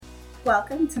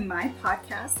Welcome to my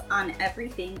podcast on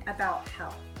everything about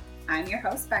health. I'm your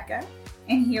host, Becca,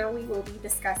 and here we will be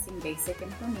discussing basic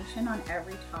information on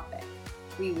every topic.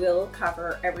 We will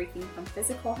cover everything from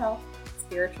physical health,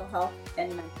 spiritual health, and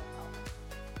mental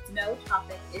health. No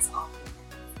topic is off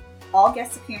limits. All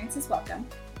guest appearances welcome.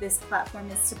 This platform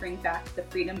is to bring back the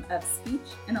freedom of speech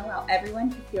and allow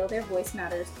everyone to feel their voice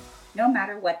matters, no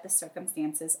matter what the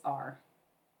circumstances are.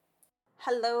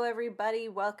 Hello, everybody.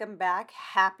 Welcome back.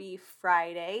 Happy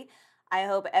Friday. I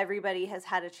hope everybody has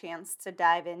had a chance to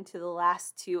dive into the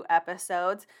last two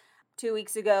episodes. 2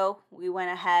 weeks ago, we went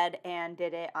ahead and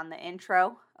did it on the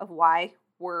intro of why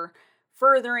we're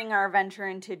furthering our venture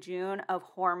into June of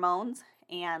hormones.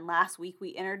 And last week, we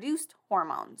introduced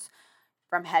hormones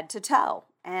from head to toe.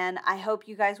 And I hope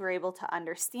you guys were able to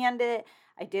understand it.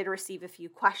 I did receive a few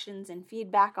questions and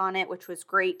feedback on it, which was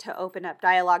great to open up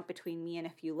dialogue between me and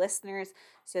a few listeners.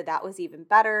 So that was even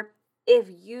better. If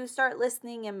you start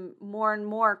listening and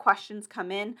more questions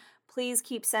come in, please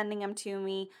keep sending them to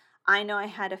me. I know I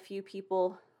had a few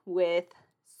people with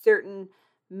certain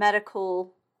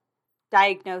medical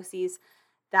diagnoses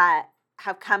that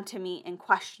have come to me in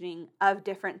questioning of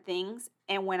different things.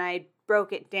 And when I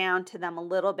broke it down to them a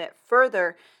little bit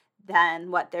further than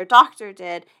what their doctor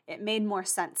did, it made more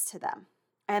sense to them.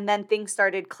 And then things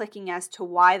started clicking as to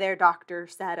why their doctor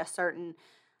said a certain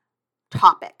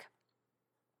topic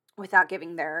without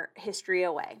giving their history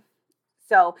away.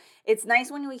 So it's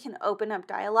nice when we can open up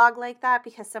dialogue like that,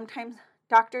 because sometimes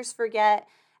doctors forget,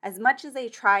 as much as they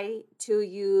try to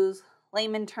use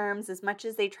layman terms, as much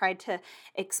as they try to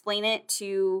explain it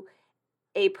to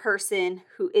a person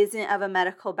who isn't of a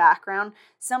medical background,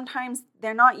 sometimes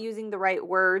they're not using the right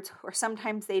words, or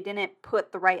sometimes they didn't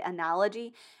put the right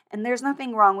analogy. And there's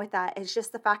nothing wrong with that. It's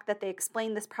just the fact that they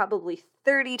explain this probably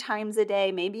 30 times a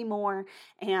day, maybe more,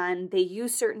 and they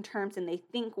use certain terms and they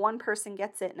think one person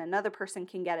gets it and another person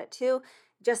can get it too.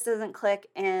 It just doesn't click,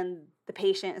 and the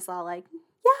patient is all like,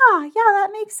 yeah,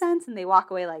 that makes sense. And they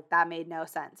walk away like, that made no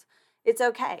sense. It's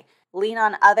okay. Lean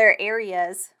on other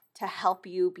areas to help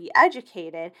you be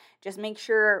educated. Just make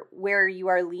sure where you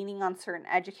are leaning on certain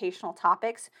educational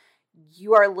topics,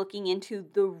 you are looking into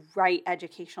the right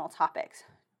educational topics.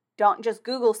 Don't just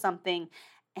Google something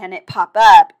and it pop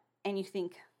up and you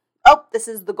think, oh, this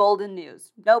is the golden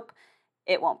news. Nope,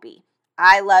 it won't be.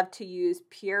 I love to use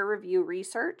peer review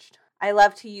research. I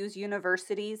love to use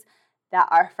universities that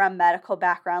are from medical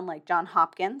background like Johns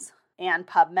Hopkins and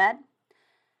PubMed.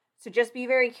 So just be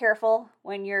very careful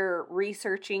when you're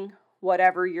researching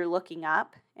whatever you're looking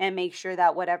up, and make sure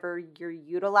that whatever you're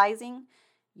utilizing,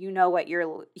 you know what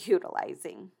you're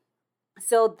utilizing.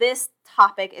 So this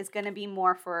topic is going to be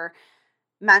more for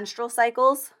menstrual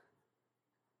cycles,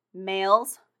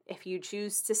 males, if you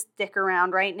choose to stick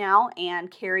around right now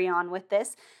and carry on with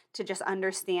this to just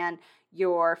understand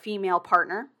your female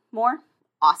partner more.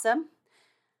 Awesome.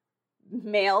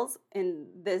 Males in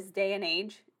this day and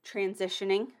age,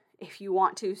 transitioning, if you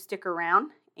want to stick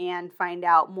around and find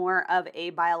out more of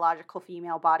a biological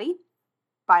female body,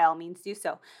 by all means do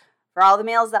so. For all the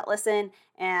males that listen,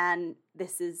 and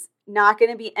this is not going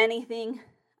to be anything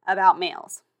about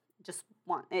males. Just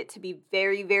want it to be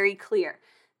very, very clear.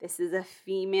 This is a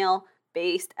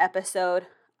female-based episode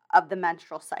of the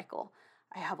menstrual cycle.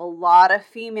 I have a lot of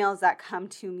females that come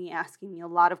to me asking me a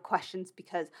lot of questions,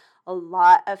 because a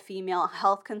lot of female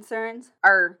health concerns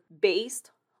are based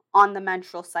on the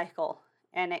menstrual cycle,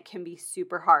 and it can be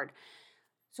super hard.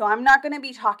 So I'm not going to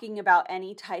be talking about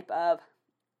any type of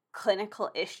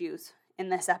clinical issues in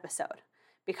this episode,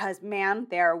 because man,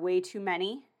 there are way too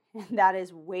many, and that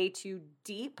is way too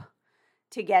deep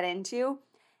to get into.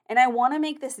 And I want to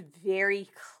make this very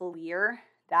clear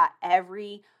that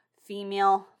every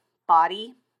female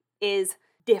body is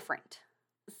different.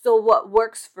 So what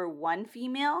works for one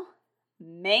female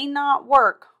may not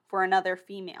work for another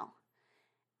female.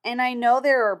 And I know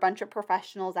there are a bunch of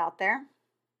professionals out there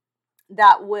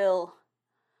that will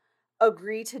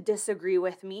agree to disagree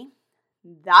with me.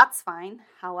 That's fine.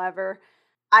 However,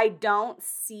 I don't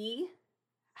see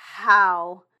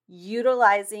how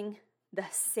utilizing the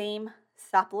same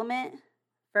supplement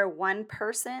for one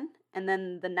person and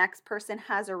then the next person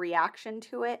has a reaction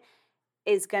to it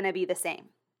is going to be the same.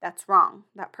 That's wrong.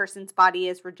 That person's body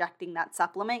is rejecting that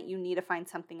supplement. You need to find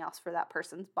something else for that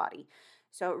person's body.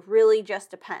 So it really just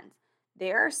depends.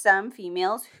 There are some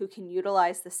females who can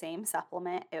utilize the same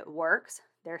supplement. It works.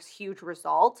 There's huge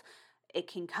results.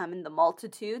 It can come in the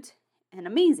multitudes and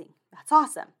amazing. That's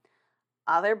awesome.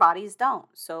 Other bodies don't.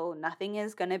 So nothing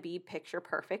is going to be picture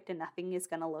perfect and nothing is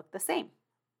going to look the same.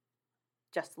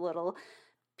 Just a little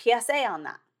PSA on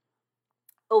that.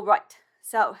 All right.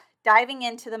 So diving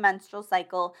into the menstrual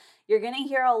cycle, you're going to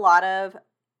hear a lot of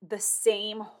the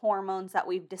same hormones that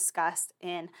we've discussed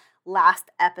in last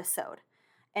episode.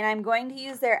 And I'm going to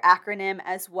use their acronym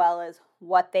as well as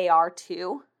what they are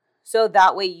too. So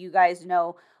that way you guys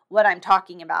know what I'm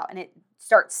talking about and it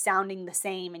starts sounding the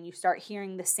same and you start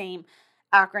hearing the same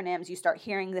acronyms, you start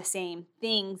hearing the same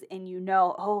things and you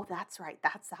know, oh, that's right,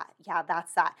 that's that. Yeah,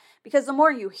 that's that. Because the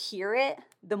more you hear it,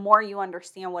 the more you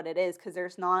understand what it is, because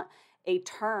there's not a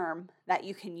term that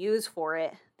you can use for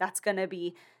it that's going to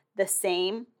be the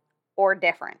same or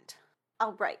different.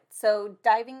 All right, so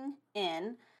diving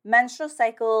in, menstrual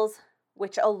cycles,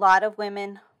 which a lot of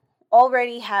women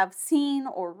already have seen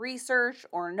or researched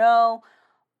or know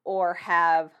or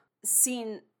have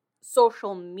seen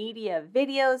social media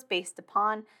videos based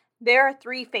upon, there are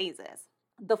 3 phases: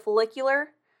 the follicular,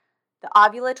 the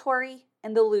ovulatory,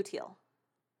 and the luteal.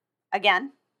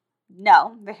 Again,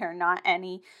 no, there are not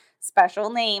any special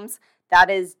names. That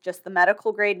is just the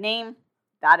medical grade name.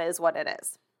 That is what it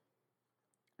is.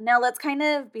 Now let's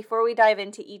before we dive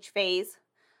into each phase,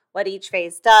 what each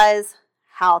phase does,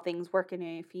 how things work in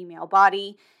a female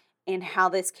body, and how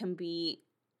this can be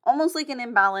almost like an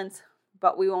imbalance,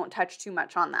 but we won't touch too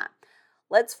much on that.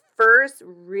 Let's first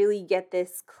really get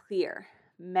this clear.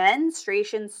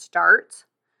 Menstruation starts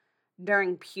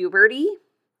during puberty,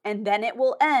 and then it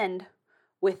will end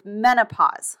with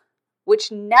menopause,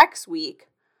 which next week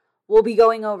we'll be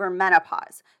going over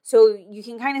menopause. So you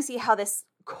can kind of see how this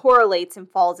correlates and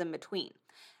falls in between.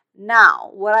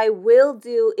 Now, what I will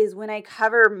do is when I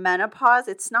cover menopause,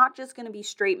 it's not just going to be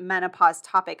straight menopause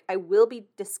topic. I will be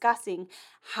discussing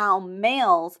how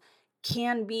males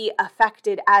can be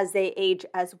affected as they age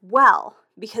as well,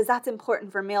 because that's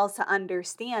important for males to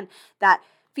understand that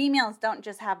females don't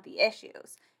just have the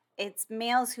issues. It's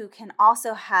males who can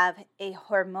also have a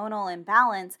hormonal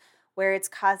imbalance where it's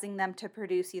causing them to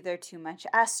produce either too much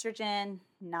estrogen,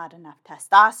 not enough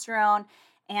testosterone,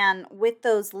 and with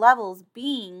those levels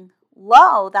being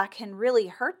low, that can really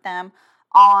hurt them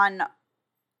on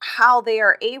how they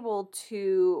are able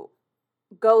to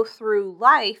go through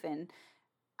life and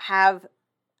have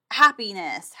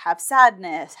happiness, have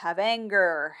sadness, have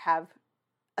anger, have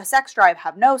a sex drive,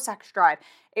 have no sex drive.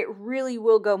 It really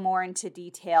will go more into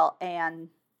detail. And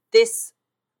this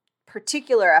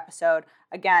particular episode,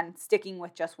 again, sticking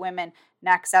with just women,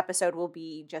 next episode will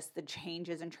be just the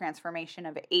changes and transformation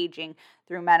of aging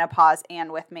through menopause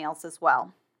and with males as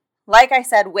well. Like I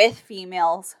said, with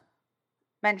females,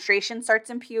 menstruation starts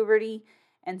in puberty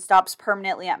and stops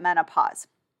permanently at menopause.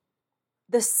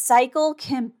 The cycle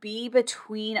can be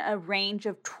between a range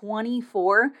of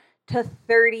 24 to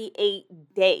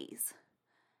 38 days.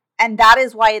 And that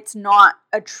is why it's not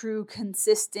a true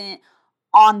consistent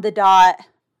on the dot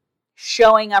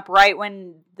showing up right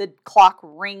when the clock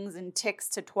rings and ticks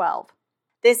to 12.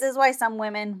 This is why some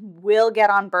women will get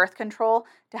on birth control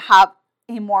to have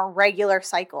a more regular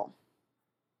cycle.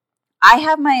 I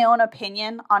have my own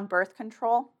opinion on birth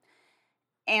control,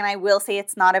 and I will say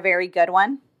it's not a very good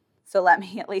one. So let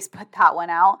me at least put that one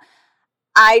out.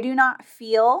 I do not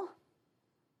feel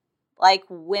like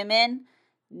women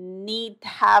need to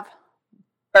have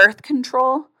birth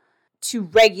control to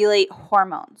regulate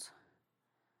hormones.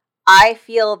 I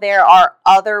feel there are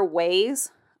other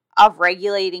ways of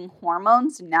regulating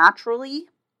hormones naturally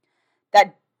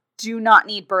that do not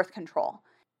need birth control.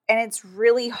 And it's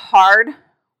really hard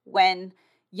when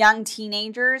young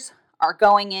teenagers are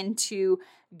going into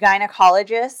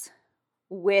gynecologists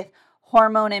with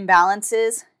hormone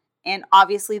imbalances, and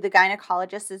obviously the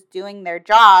gynecologist is doing their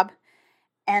job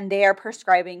and they are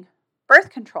prescribing birth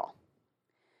control.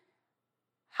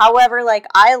 However, like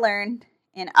I learned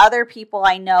and other people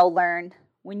I know learned,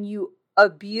 when you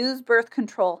abuse birth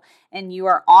control and you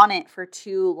are on it for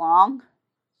too long,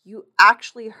 you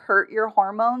actually hurt your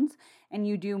hormones and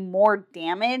you do more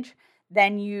damage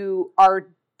than you are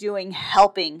doing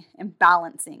helping and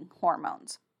balancing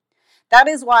hormones. That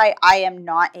is why I am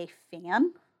not a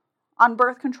fan on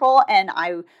birth control, and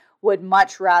I would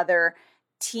much rather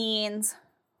teens,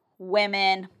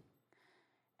 women,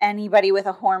 anybody with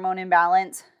a hormone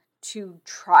imbalance to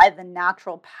try the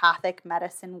naturopathic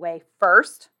medicine way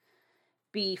first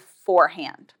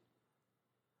beforehand.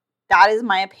 That is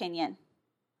my opinion,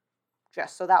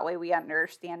 just so that way we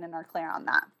understand and are clear on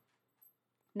that.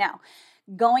 Now,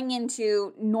 going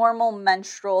into normal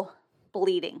menstrual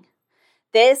bleeding.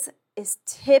 This is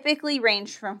typically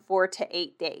ranged from 4 to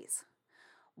 8 days.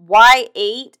 Why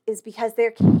 8 is because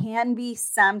there can be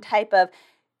some type of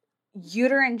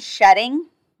uterine shedding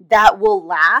that will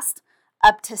last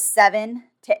up to 7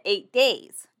 to 8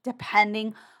 days,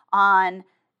 depending on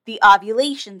the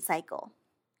ovulation cycle.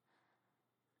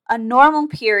 A normal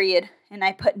period, and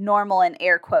I put normal in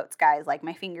air quotes, guys, like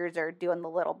my fingers are doing the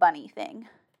little bunny thing,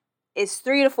 is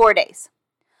 3 to 4 days.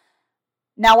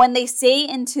 Now, when they say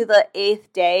into the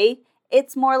 8th day,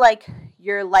 it's more like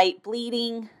your light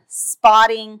bleeding,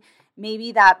 spotting,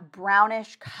 maybe that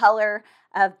brownish color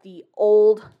of the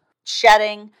old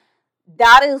shedding.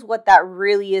 That is what that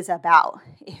really is about.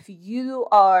 If you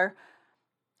are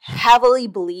heavily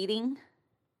bleeding,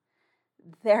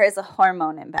 there is a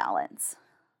hormone imbalance.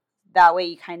 That way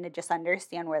you kind of just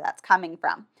understand where that's coming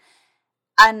from.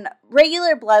 And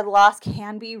regular blood loss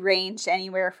can be ranged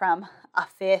anywhere from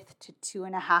 1/5 to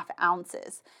 2.5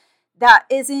 ounces. That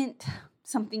isn't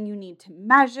something you need to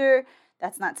measure.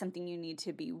 That's not something you need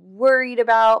to be worried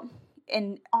about.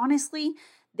 And honestly,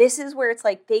 this is where it's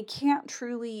like they can't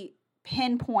truly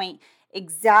pinpoint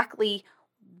exactly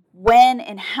when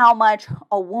and how much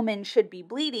a woman should be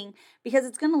bleeding, because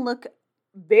it's going to look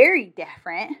very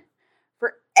different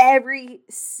for every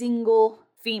single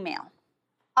female.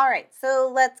 All right, so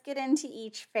let's get into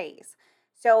each phase.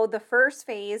 So the first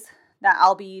phase that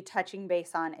I'll be touching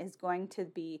base on is going to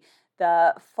be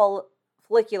the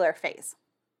follicular phase,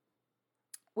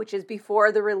 which is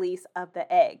before the release of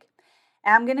the egg.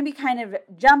 And I'm going to be kind of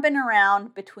jumping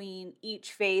around between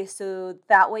each phase so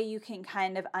that way you can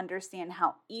kind of understand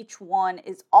how each one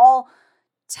is all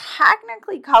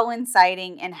technically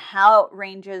coinciding and how it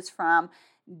ranges from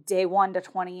day 1 to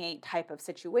 28 type of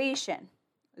situation.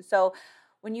 So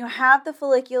when you have the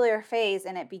follicular phase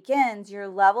and it begins, your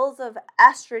levels of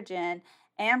estrogen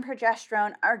and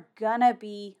progesterone are gonna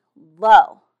be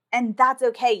low. And that's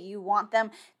okay. You want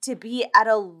them to be at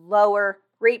a lower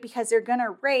rate because they're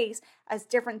gonna raise as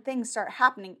different things start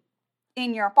happening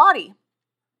in your body.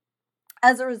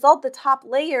 As a result, the top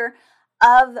layer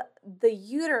of the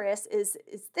uterus is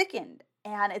thickened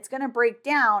and it's going to break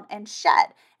down and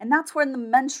shed. And that's when the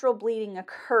menstrual bleeding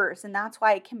occurs. And that's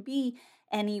why it can be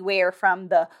anywhere from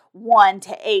the 1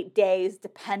 to 8 days,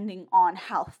 depending on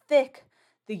how thick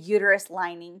the uterus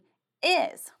lining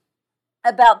is.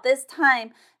 About this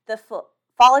time, the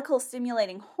follicle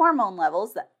stimulating hormone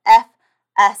levels, the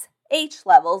FSH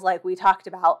levels, like we talked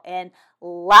about in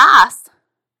last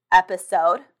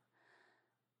episode,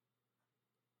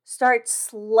 start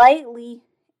slightly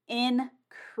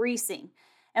increasing.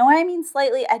 And when I mean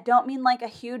slightly, I don't mean like a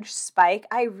huge spike.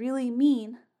 I really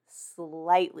mean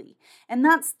slightly. And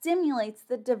that stimulates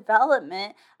the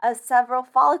development of several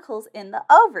follicles in the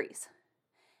ovaries.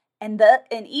 And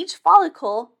each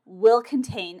follicle will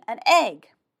contain an egg.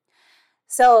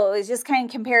 So it's just kind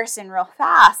of comparison real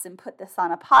fast and put this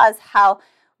on a pause, how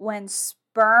when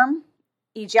sperm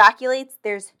ejaculates,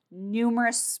 there's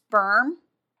numerous sperm.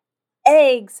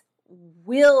 Eggs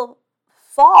will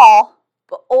fall,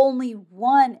 but only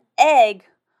one egg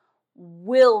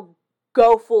will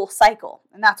go full cycle.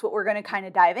 And that's what we're going to kind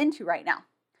of dive into right now.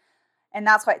 And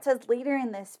that's why it says later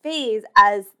in this phase,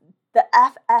 as the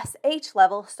FSH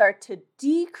levels start to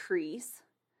decrease,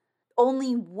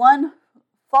 only one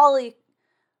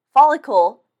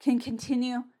follicle can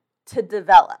continue to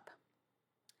develop.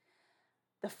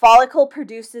 The follicle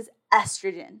produces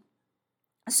estrogen.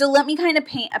 So let me kind of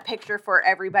paint a picture for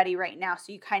everybody right now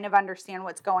so you kind of understand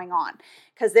what's going on,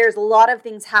 because there's a lot of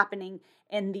things happening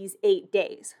in these 8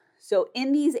 days. So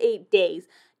in these 8 days,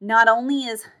 not only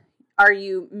are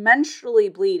you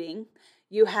menstrually bleeding,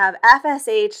 you have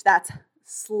FSH that's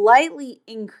slightly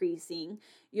increasing,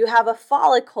 you have a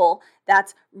follicle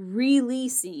that's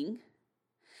releasing,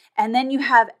 and then you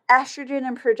have estrogen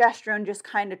and progesterone just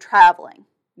kind of traveling.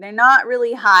 They're not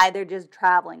really high, they're just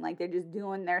traveling, like they're just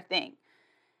doing their thing.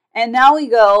 And now we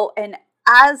go, and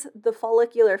as the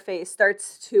follicular phase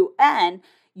starts to end,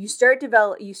 you start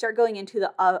going into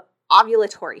the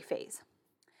ovulatory phase.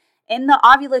 In the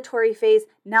ovulatory phase,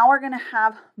 now we're going to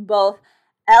have both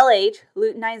LH,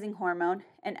 luteinizing hormone,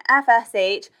 and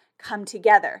FSH come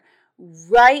together.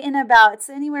 Right in about, it's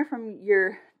anywhere from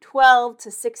your 12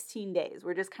 to 16 days.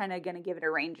 We're just kind of going to give it a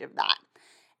range of that.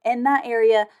 In that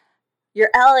area, your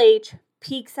LH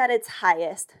peaks at its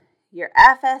highest. Your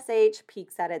FSH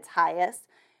peaks at its highest.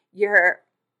 Your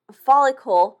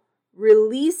follicle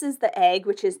releases the egg,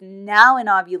 which is now in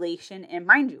ovulation. And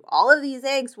mind you, all of these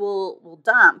eggs will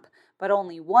dump, but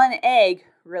only one egg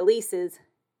releases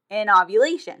in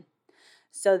ovulation.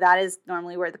 So that is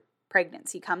normally where the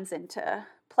pregnancy comes into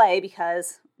play,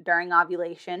 because during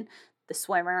ovulation, the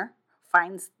swimmer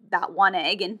finds that one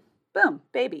egg and boom,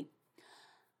 baby.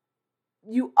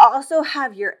 You also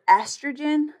have your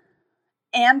estrogen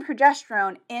and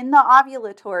progesterone in the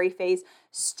ovulatory phase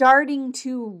starting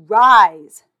to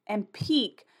rise and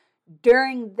peak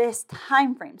during this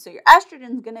time frame. So your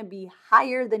estrogen is going to be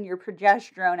higher than your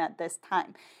progesterone at this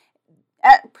time.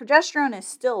 Progesterone is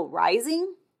still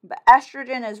rising, but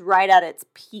estrogen is right at its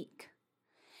peak.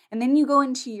 And then you go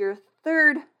into your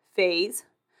third phase,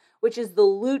 which is the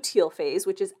luteal phase,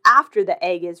 which is after the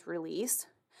egg is released.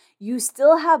 You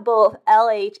still have both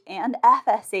LH and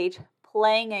FSH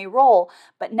playing a role,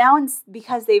 but now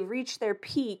because they've reached their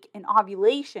peak in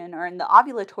ovulation or in the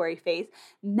ovulatory phase,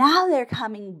 now they're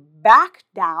coming back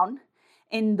down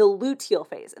in the luteal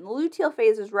phase. And the luteal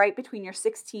phase is right between your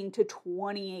 16 to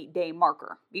 28 day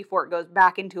marker before it goes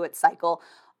back into its cycle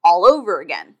all over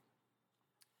again.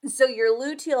 So your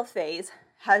luteal phase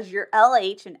has your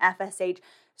LH and FSH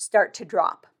start to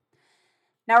drop.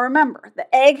 Now remember,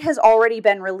 the egg has already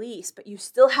been released, but you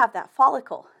still have that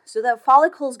follicle. So that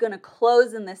follicle is going to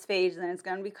close in this phase, and it's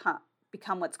going to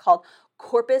become what's called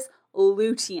corpus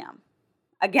luteum.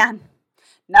 Again,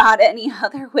 not any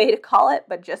other way to call it,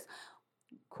 but just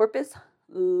corpus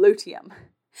luteum.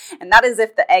 And that is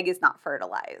if the egg is not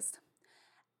fertilized.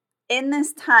 In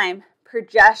this time,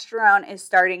 progesterone is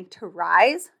starting to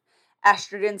rise.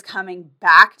 Estrogen's coming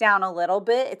back down a little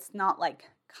bit. It's not like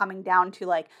coming down to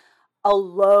like a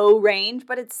low range,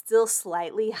 but it's still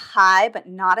slightly high, but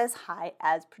not as high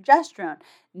as progesterone.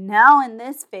 Now in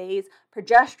this phase,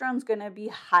 progesterone's going to be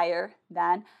higher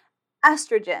than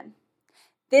estrogen.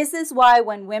 This is why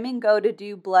when women go to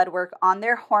do blood work on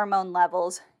their hormone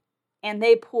levels and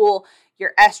they pull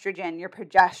your estrogen, your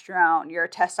progesterone, your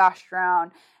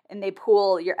testosterone, and they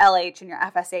pull your LH and your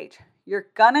FSH, you're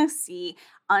going to see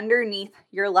underneath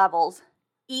your levels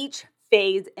each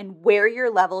phase and where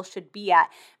your level should be at,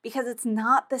 because it's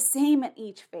not the same in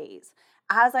each phase.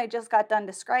 As I just got done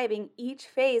describing, each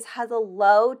phase has a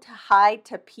low to high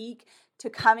to peak to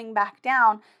coming back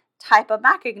down type of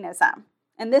mechanism.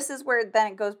 And this is where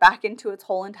then it goes back into its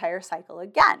whole entire cycle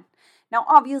again. Now,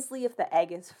 obviously, if the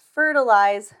egg is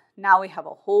fertilized, now we have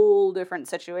a whole different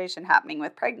situation happening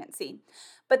with pregnancy.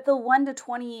 But the 1 to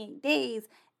 28 days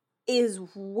is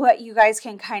what you guys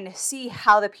can kind of see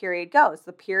how the period goes.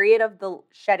 The period of the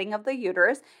shedding of the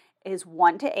uterus is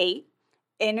 1 to 8.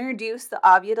 Introduce the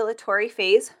ovulatory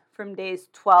phase from days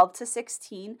 12 to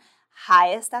 16,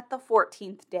 highest at the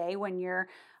 14th day when you're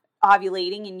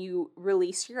ovulating and you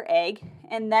release your egg.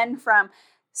 And then from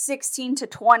 16 to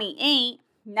 28,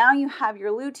 now you have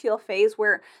your luteal phase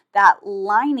where that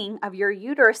lining of your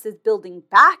uterus is building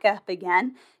back up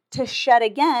again to shed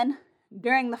again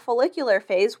during the follicular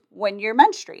phase when you're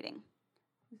menstruating.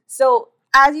 So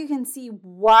as you can see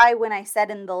why when I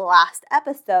said in the last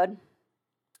episode,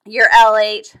 your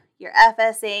LH, your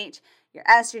FSH, your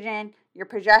estrogen, your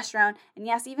progesterone, and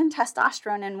yes, even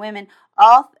testosterone in women,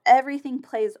 everything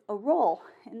plays a role.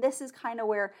 And this is kind of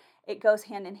where it goes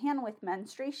hand in hand with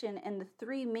menstruation and the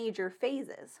 3 major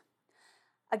phases.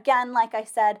 Again, like I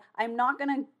said, I'm not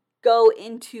going to go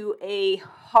into a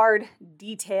hard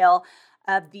detail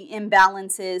of the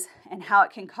imbalances and how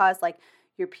it can cause like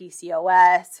your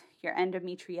PCOS, your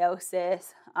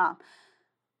endometriosis,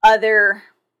 other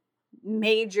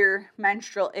major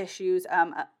menstrual issues,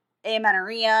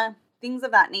 amenorrhea, things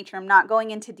of that nature. I'm not going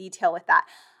into detail with that.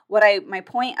 My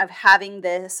point of having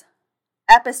this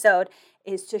episode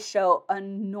is to show a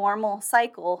normal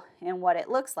cycle and what it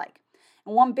looks like.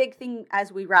 And one big thing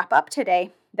as we wrap up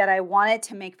today that I wanted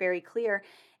to make very clear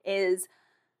is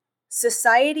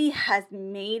society has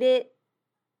made it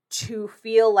to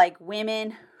feel like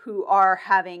women who are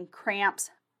having cramps,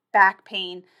 back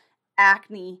pain,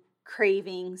 acne,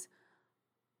 cravings,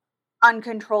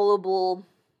 uncontrollable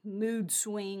mood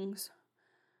swings,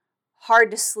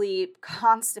 hard to sleep,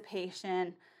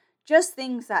 constipation, just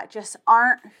things that just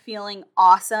aren't feeling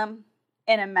awesome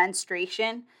in a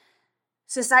menstruation.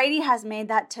 Society has made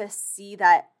that to see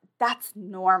that that's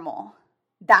normal.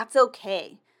 That's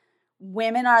okay.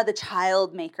 Women are the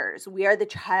child makers. We are the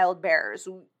child bearers.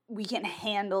 We can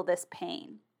handle this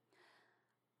pain.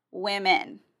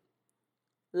 Women,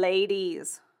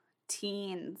 ladies,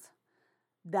 teens,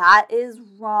 that is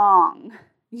wrong.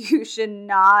 You should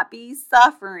not be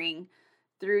suffering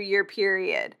through your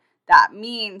period. That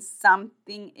means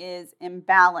something is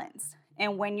imbalanced.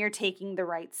 And when you're taking the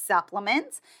right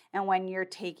supplements and when you're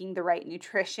taking the right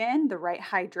nutrition, the right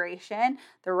hydration,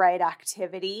 the right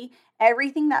activity,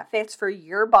 everything that fits for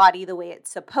your body the way it's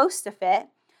supposed to fit,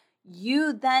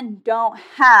 you then don't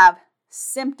have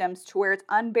symptoms to where it's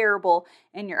unbearable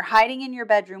and you're hiding in your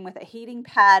bedroom with a heating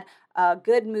pad, a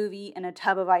good movie, and a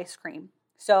tub of ice cream.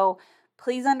 So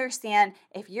please understand,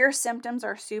 if your symptoms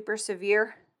are super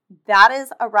severe, that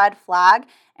is a red flag,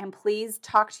 and please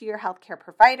talk to your healthcare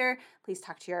provider. Please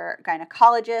talk to your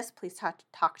gynecologist. Please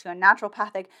talk to a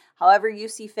naturopathic. However you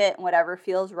see fit and whatever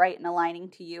feels right and aligning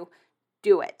to you,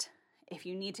 do it. If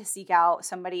you need to seek out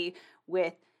somebody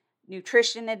with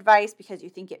nutrition advice because you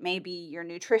think it may be your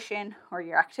nutrition or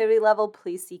your activity level,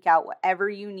 please seek out whatever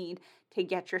you need to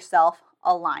get yourself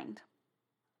aligned.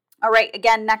 All right,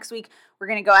 again, next week, we're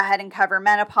going to go ahead and cover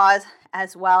menopause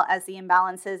as well as the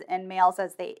imbalances in males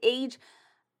as they age.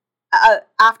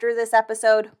 After this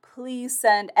episode, please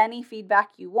send any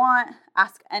feedback you want,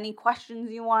 ask any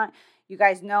questions you want. You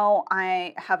guys know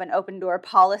I have an open door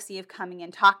policy of coming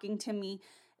and talking to me.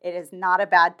 It is not a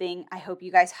bad thing. I hope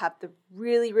you guys have the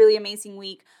really, really amazing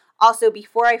week. Also,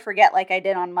 before I forget, like I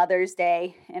did on Mother's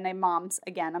Day, and my mom's,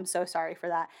 again, I'm so sorry for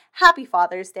that. Happy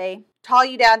Father's Day to all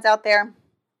you dads out there.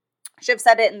 I should have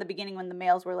said it in the beginning when the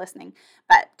males were listening.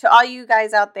 But to all you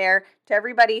guys out there, to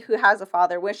everybody who has a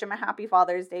father, wish him a happy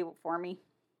Father's Day for me.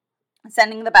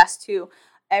 Sending the best to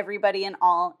everybody and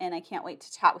all, and I can't wait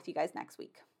to chat with you guys next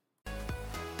week.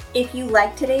 If you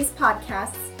like today's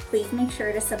podcast, please make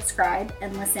sure to subscribe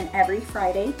and listen every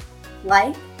Friday.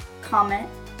 Like, comment,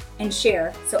 and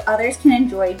share so others can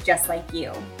enjoy just like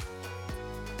you.